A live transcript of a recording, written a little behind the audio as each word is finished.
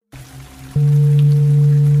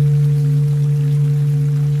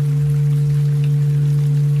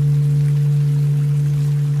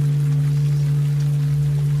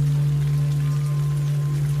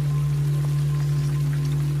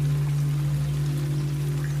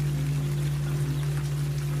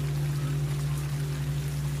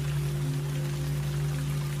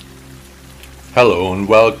Hello and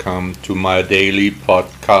welcome to my daily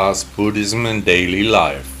podcast, Buddhism and Daily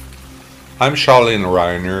Life. I'm Charlene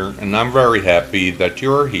Reiner and I'm very happy that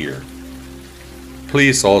you're here.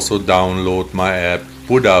 Please also download my app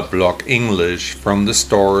Buddha Blog English from the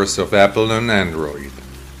stores of Apple and Android.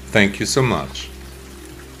 Thank you so much.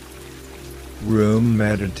 Room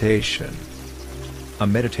meditation. A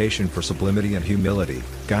meditation for sublimity and humility,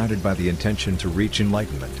 guided by the intention to reach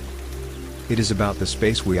enlightenment. It is about the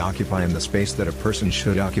space we occupy and the space that a person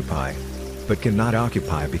should occupy, but cannot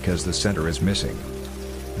occupy because the center is missing.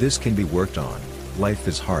 This can be worked on. Life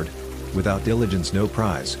is hard. Without diligence no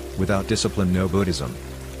prize, without discipline no Buddhism.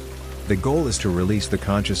 The goal is to release the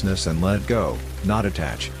consciousness and let go, not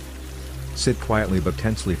attach. Sit quietly but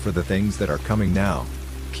tensely for the things that are coming now.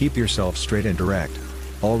 Keep yourself straight and direct.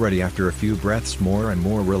 Already after a few breaths more and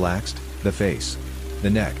more relaxed, the face, the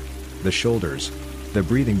neck, the shoulders, the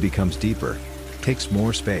breathing becomes deeper, takes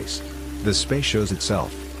more space. The space shows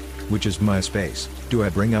itself. Which is my space? Do I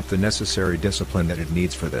bring up the necessary discipline that it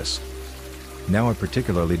needs for this? Now a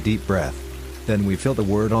particularly deep breath. Then we fill the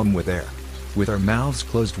word Om with air. With our mouths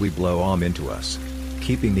closed we blow Om into us,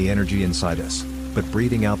 keeping the energy inside us, but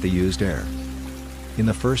breathing out the used air. In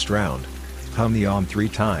the first round, hum the Om 3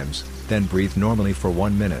 times, then breathe normally for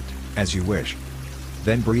 1 minute, as you wish.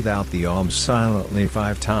 Then breathe out the Om silently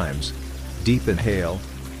 5 times. Deep inhale,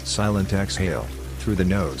 silent exhale, through the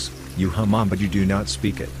nose, you hum Om but you do not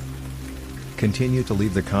speak it. Continue to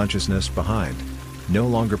leave the consciousness behind. No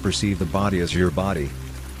longer perceive the body as your body,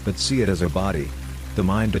 but see it as a body. The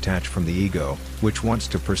mind detached from the ego, which wants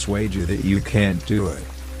to persuade you that you can't do it.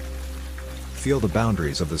 Feel the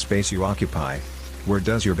boundaries of the space you occupy. Where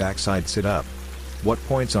does your backside sit up? What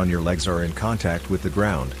points on your legs are in contact with the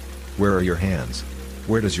ground? Where are your hands?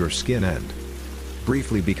 Where does your skin end?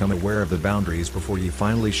 Briefly become aware of the boundaries before you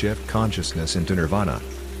finally shift consciousness into nirvana,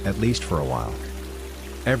 at least for a while.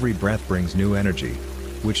 Every breath brings new energy,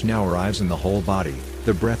 which now arrives in the whole body.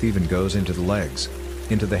 The breath even goes into the legs,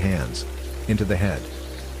 into the hands, into the head.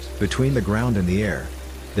 Between the ground and the air,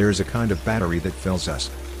 there is a kind of battery that fills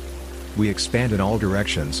us. We expand in all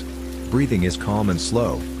directions. Breathing is calm and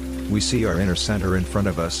slow. We see our inner center in front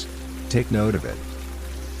of us. Take note of it.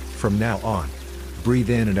 From now on,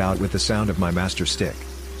 breathe in and out with the sound of my master stick.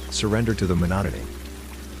 Surrender to the monotony.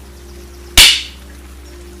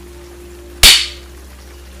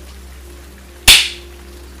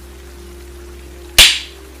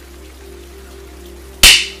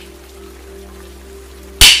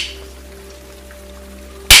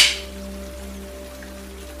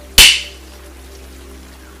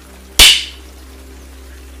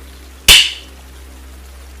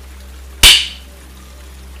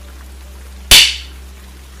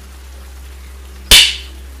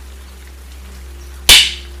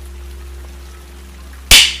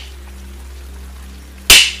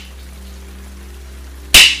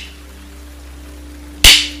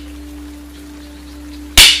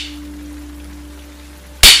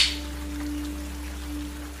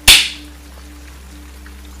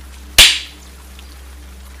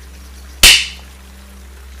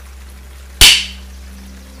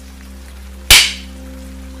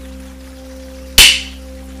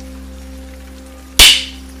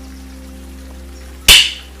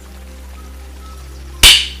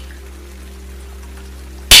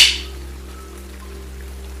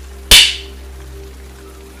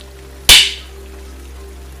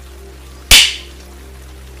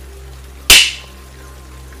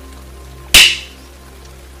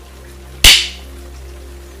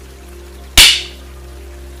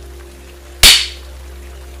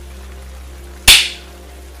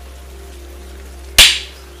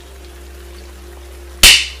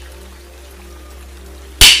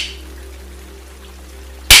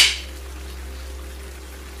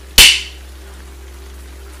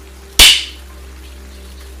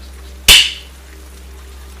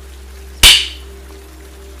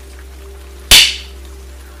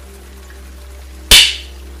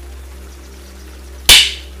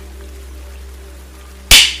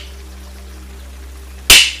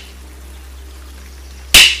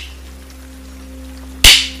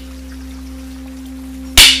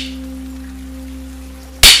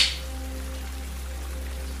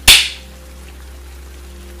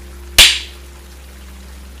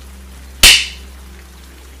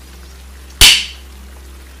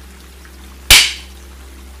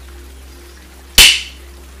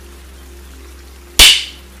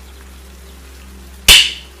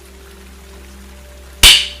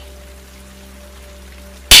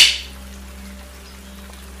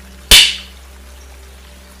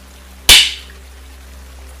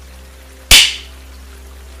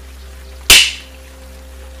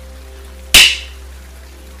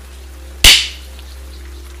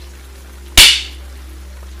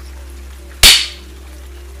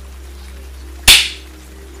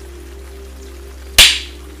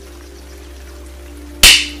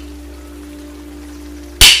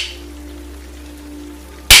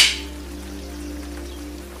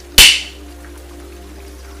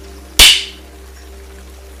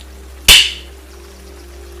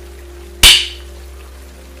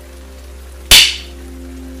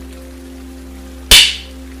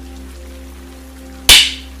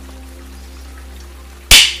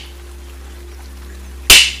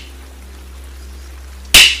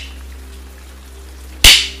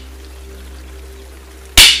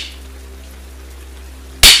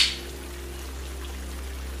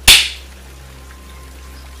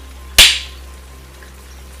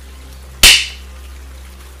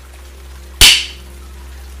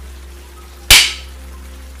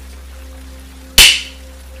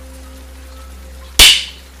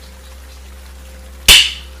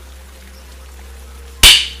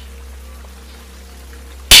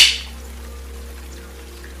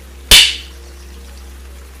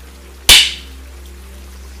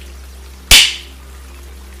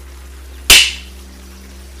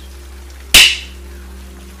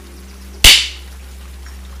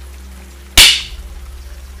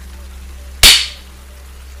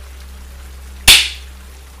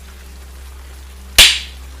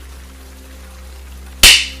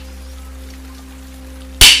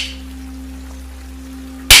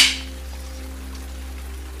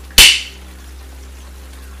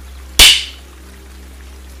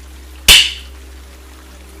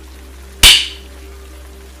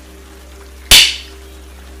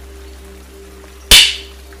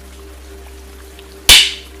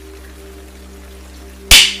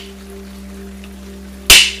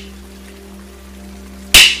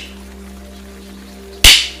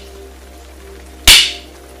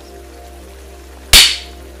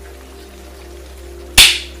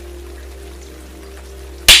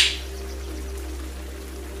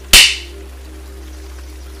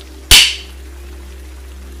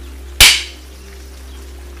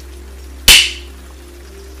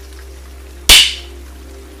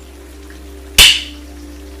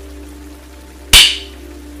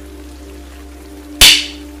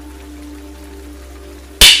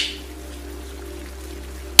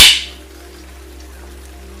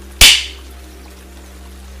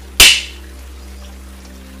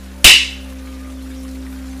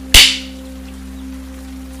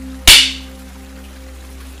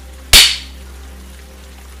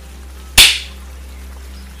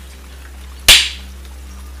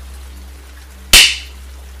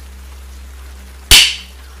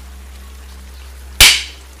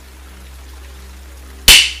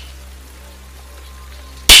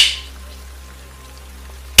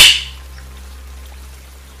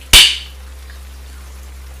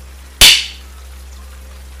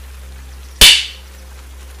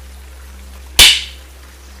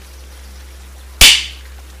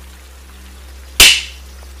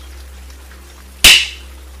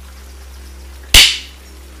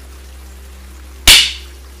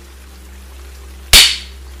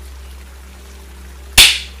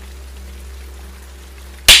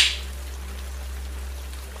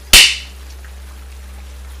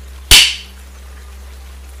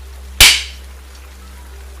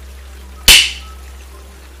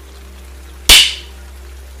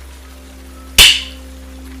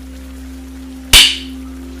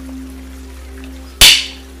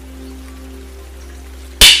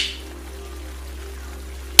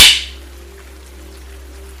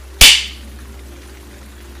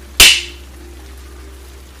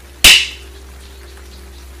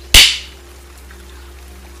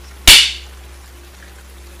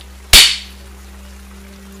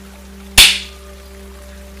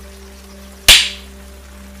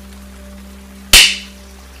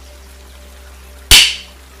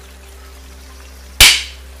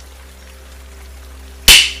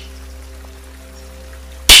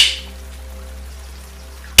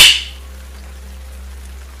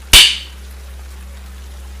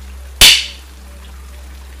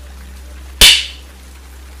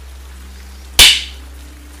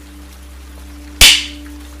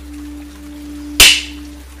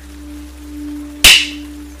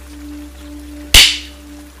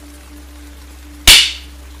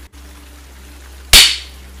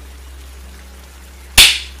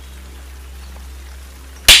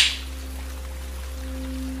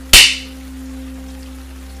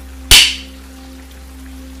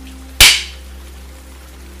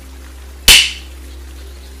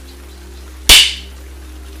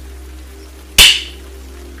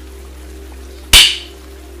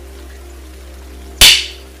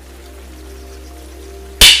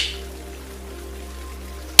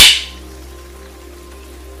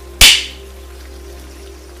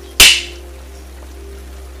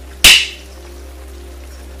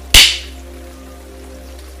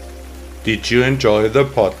 Did you enjoy the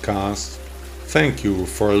podcast? Thank you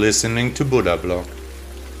for listening to Buddha Blog.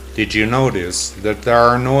 Did you notice that there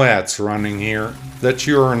are no ads running here? That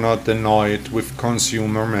you are not annoyed with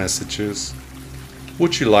consumer messages?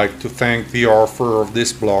 Would you like to thank the author of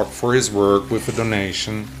this blog for his work with a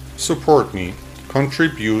donation? Support me.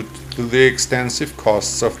 Contribute to the extensive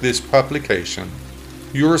costs of this publication.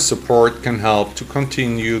 Your support can help to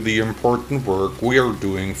continue the important work we are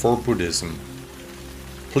doing for Buddhism.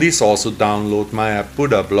 Please also download my app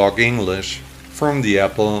Buddha Blog English from the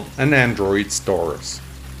Apple and Android stores.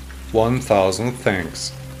 1000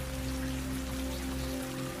 thanks.